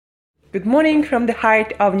Good morning from the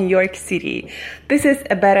heart of New York City. This is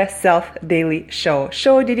a Better Self Daily Show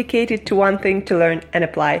dedicated to one thing: to learn and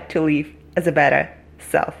apply to live as a better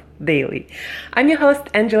self daily. I'm your host,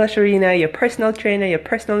 Angela Sharina, your personal trainer, your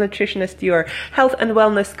personal nutritionist, your health and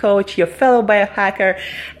wellness coach, your fellow biohacker,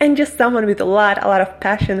 and just someone with a lot of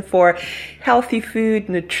passion for healthy food,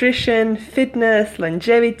 nutrition, fitness,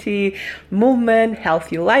 longevity, movement,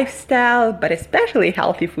 healthy lifestyle, but especially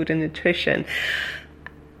healthy food and nutrition.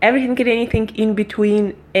 Everything and anything in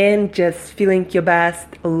between, and just feeling your best,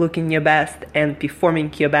 looking your best, and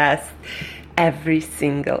performing your best every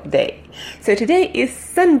single day. So today is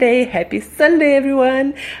Sunday. Happy Sunday,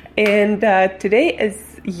 everyone. And today,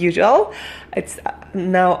 as usual, it's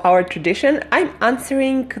now our tradition. I'm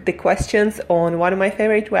answering the questions on one of my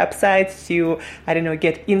favorite websites to,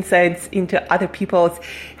 get insights into other people's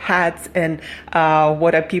heads and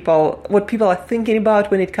what people are thinking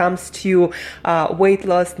about when it comes to weight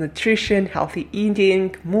loss, nutrition, healthy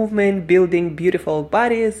eating, movement, building beautiful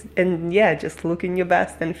bodies, and just looking your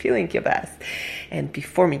best and feeling your best and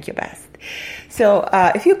performing your best. So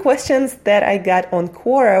a few questions that I got on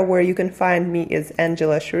Quora, where you can find me is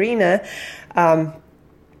Angela Sharina.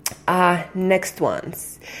 Next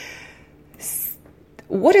ones.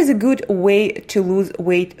 What is a good way to lose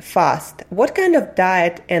weight fast? What kind of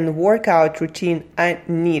diet and workout routine I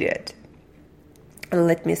needed? And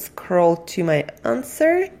let me scroll to my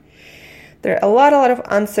answer. There are a lot of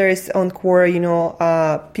answers on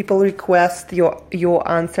Quora. People request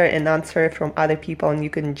your answer and answer from other people, and you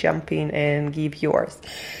can jump in and give yours.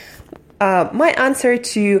 My answer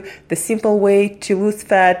to the simple way to lose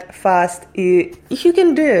fat fast is, if you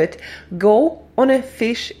can do it, go on a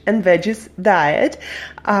fish and veggies diet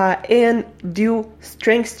and do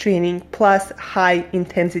strength training plus high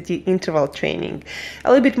intensity interval training. A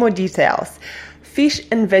little bit more details. Fish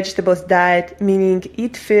and vegetables diet, meaning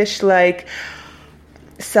eat fish like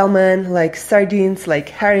salmon, like sardines, like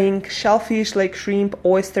herring, shellfish like shrimp,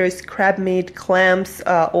 oysters, crab meat, clams,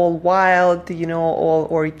 all wild, all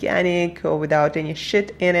organic or without any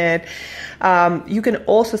shit in it. You can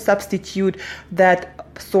also substitute that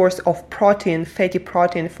source of protein, fatty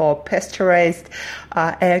protein, for pasteurized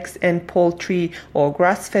eggs and poultry or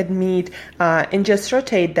grass-fed meat, and just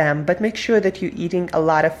rotate them. But make sure that you're eating a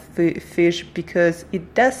lot of fish, because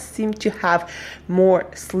it does seem to have more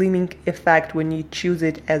slimming effect when you choose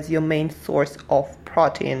it as your main source of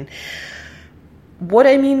protein. What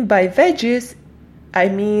I mean by veggies, I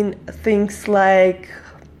mean things like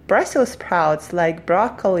Brussels sprouts, like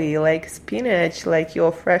broccoli, like spinach, like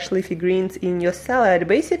your fresh leafy greens in your salad.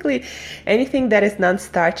 Basically anything that is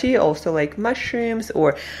non-starchy, also like mushrooms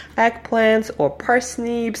or eggplants or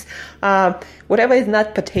parsnips, whatever is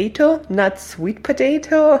not potato, not sweet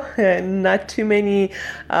potato, not too many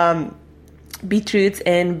beetroots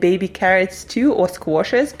and baby carrots too, or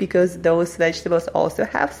squashes, because those vegetables also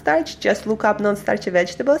have starch. Just look up non-starchy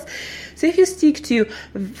vegetables. So if you stick to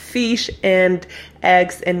fish and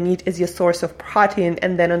eggs and meat as your source of protein,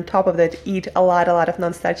 and then on top of that eat a lot of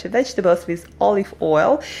non-starchy vegetables with olive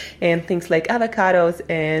oil and things like avocados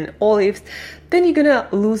and olives, then you're gonna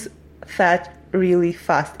lose fat really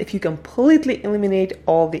fast if you completely eliminate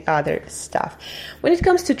all the other stuff. When it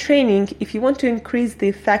comes to training, if you want to increase the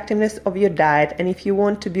effectiveness of your diet, and if you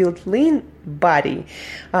want to build lean body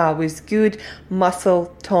with good muscle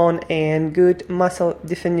tone and good muscle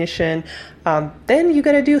definition, then you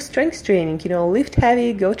gotta do strength training. Lift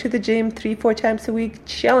heavy, go to the gym 3-4 times a week,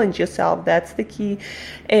 challenge yourself. That's the key.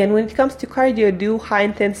 And when it comes to cardio, do high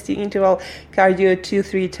intensity interval cardio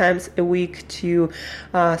 2-3 times a week to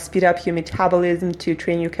speed up your metabolism, to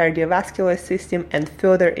train your cardiovascular system, and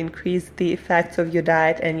further increase the effects of your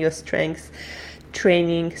diet and your strength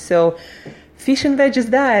training. So fish and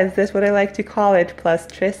veggies diet, that's what I like to call it, plus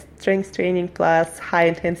strength training, plus high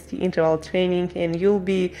intensity interval training, and you'll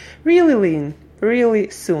be really lean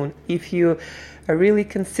really soon. If you are really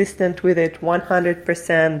consistent with it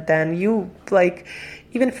 100%, then you,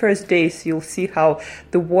 even first days, you'll see how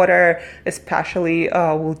the water especially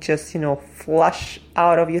will just flush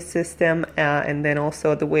out of your system, and then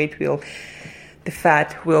also the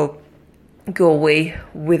fat will go away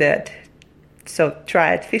with it. So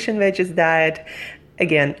try it. Fish and veggies diet.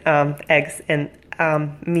 Again, eggs and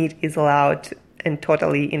meat is allowed and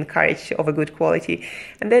totally encouraged, of a good quality.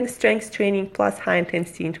 And then strength training plus high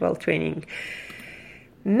intensity interval training.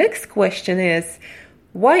 Next question is,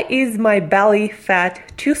 why is my belly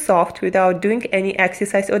fat too soft without doing any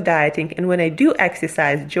exercise or dieting? And when I do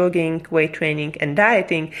exercise, jogging, weight training, and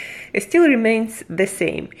dieting, it still remains the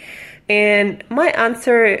same. And my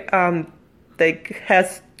answer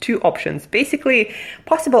has two options. Basically,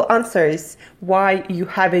 possible answers why you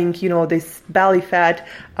having, this belly fat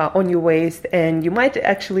on your waist, and you might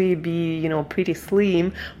actually be, pretty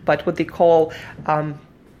slim, but what they call,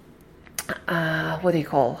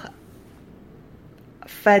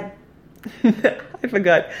 fat, I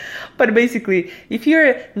forgot. But basically, if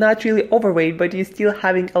you're not really overweight, but you still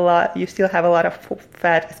have a lot of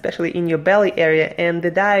fat, especially in your belly area, and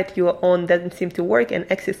the diet you're on doesn't seem to work, and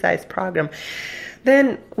exercise program,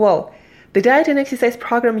 then, well, the diet and exercise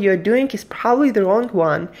program you're doing is probably the wrong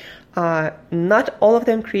one. Not all of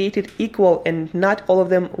them created equal, and not all of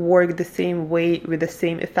them work the same way with the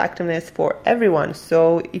same effectiveness for everyone.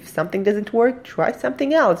 So if something doesn't work, try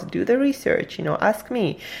something else. Do the research, ask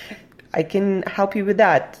me. I can help you with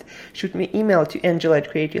that. Shoot me email to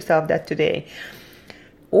Angela@createyourself.today.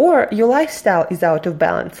 Or your lifestyle is out of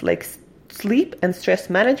balance, like sleep and stress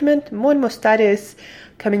management. More and more studies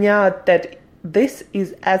coming out that this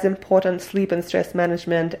is as important, sleep and stress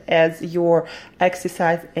management, as your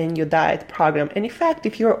exercise and your diet program. And in fact,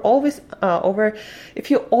 if you're always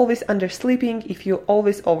undersleeping, if you're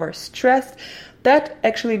always overstressed, that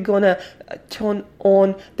actually gonna turn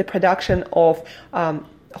on the production of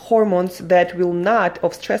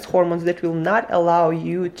stress hormones that will not allow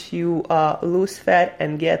you to lose fat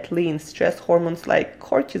and get lean. Stress hormones like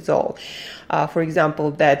cortisol, for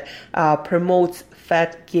example, that promotes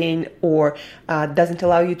fat gain or doesn't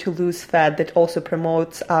allow you to lose fat, that also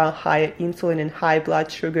promotes higher insulin and high blood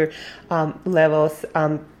sugar levels,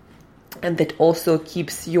 and that also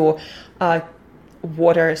keeps your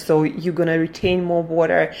water, so you're going to retain more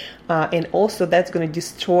water, and also that's going to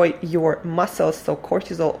destroy your muscles. So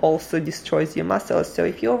cortisol also destroys your muscles. So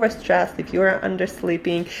if you're overstressed, if you're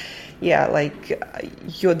undersleeping,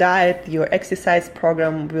 your diet, your exercise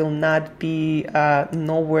program will not be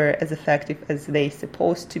nowhere as effective as they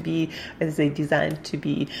supposed to be, as they designed to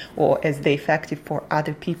be, or as they effective for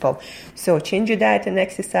other people. So change your diet and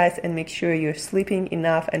exercise, and make sure you're sleeping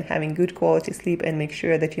enough and having good quality sleep, and make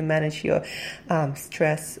sure that you manage your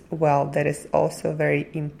stress well. That is also very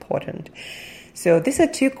important. So these are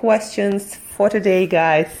two questions for today,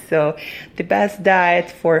 guys. So the best diet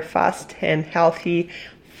for fast and healthy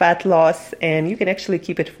fat loss, and you can actually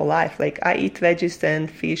keep it for life. Like, I eat veggies and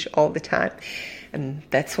fish all the time, and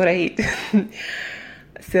that's what I eat.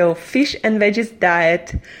 So fish and veggies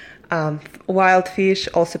diet, wild fish,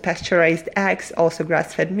 also pasteurized eggs, also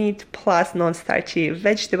grass-fed meat, plus non-starchy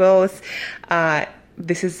vegetables.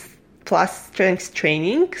 This is plus strength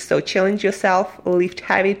training. So challenge yourself, lift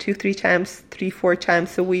heavy 3-4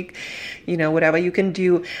 times a week, whatever you can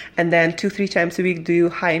do. And then 2-3 times a week, do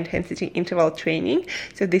high intensity interval training.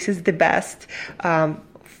 So this is the best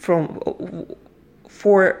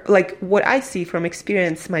for like what I see from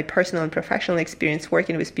experience, my personal and professional experience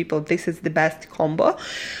working with people. This is the best combo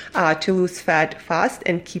to lose fat fast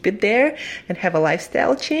and keep it there and have a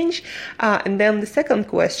lifestyle change. And then the second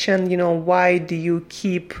question, why do you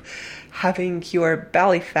keep having your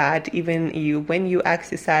belly fat when you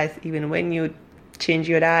exercise, even when you change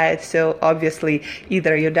your diet? So obviously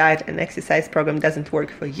either your diet and exercise program doesn't work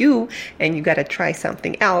for you and you got to try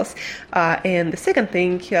something else. And the second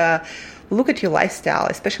thing, look at your lifestyle,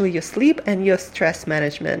 especially your sleep and your stress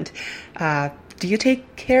management. Do you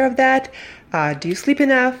take care of that? Do you sleep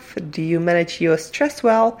enough? Do you manage your stress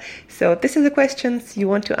well? So this is the questions you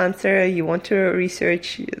want to answer. You want to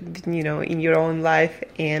research, in your own life,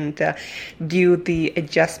 and do the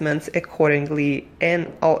adjustments accordingly.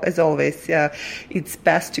 And as always, it's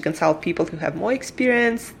best to consult people who have more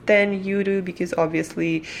experience than you do, because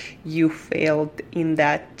obviously you failed in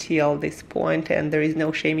that till this point, and there is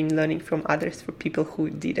no shame in learning from others, for people who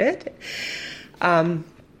did it.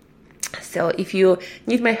 So if you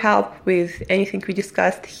need my help with anything we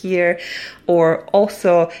discussed here, or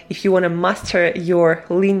also if you want to master your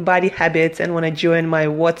lean body habits and want to join my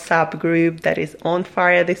WhatsApp group that is on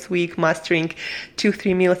fire this week, mastering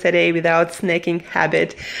 2-3 meals a day without snacking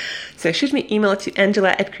habit, so shoot me email to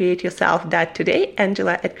Angela@createyourself.today,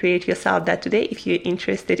 Angela@createyourself.today, if you're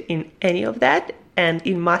interested in any of that and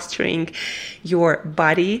in mastering your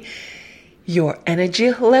body, your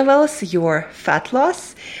energy levels, your fat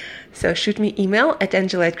loss. So shoot me email at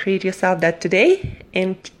Angela@createyourself.today.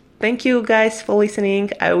 And thank you guys for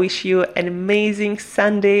listening. I wish you an amazing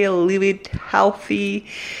Sunday. Live it healthy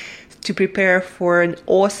to prepare for an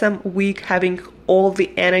awesome week, having all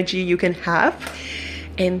the energy you can have.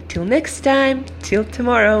 And till next time, till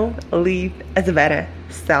tomorrow, live as a better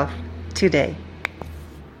self today.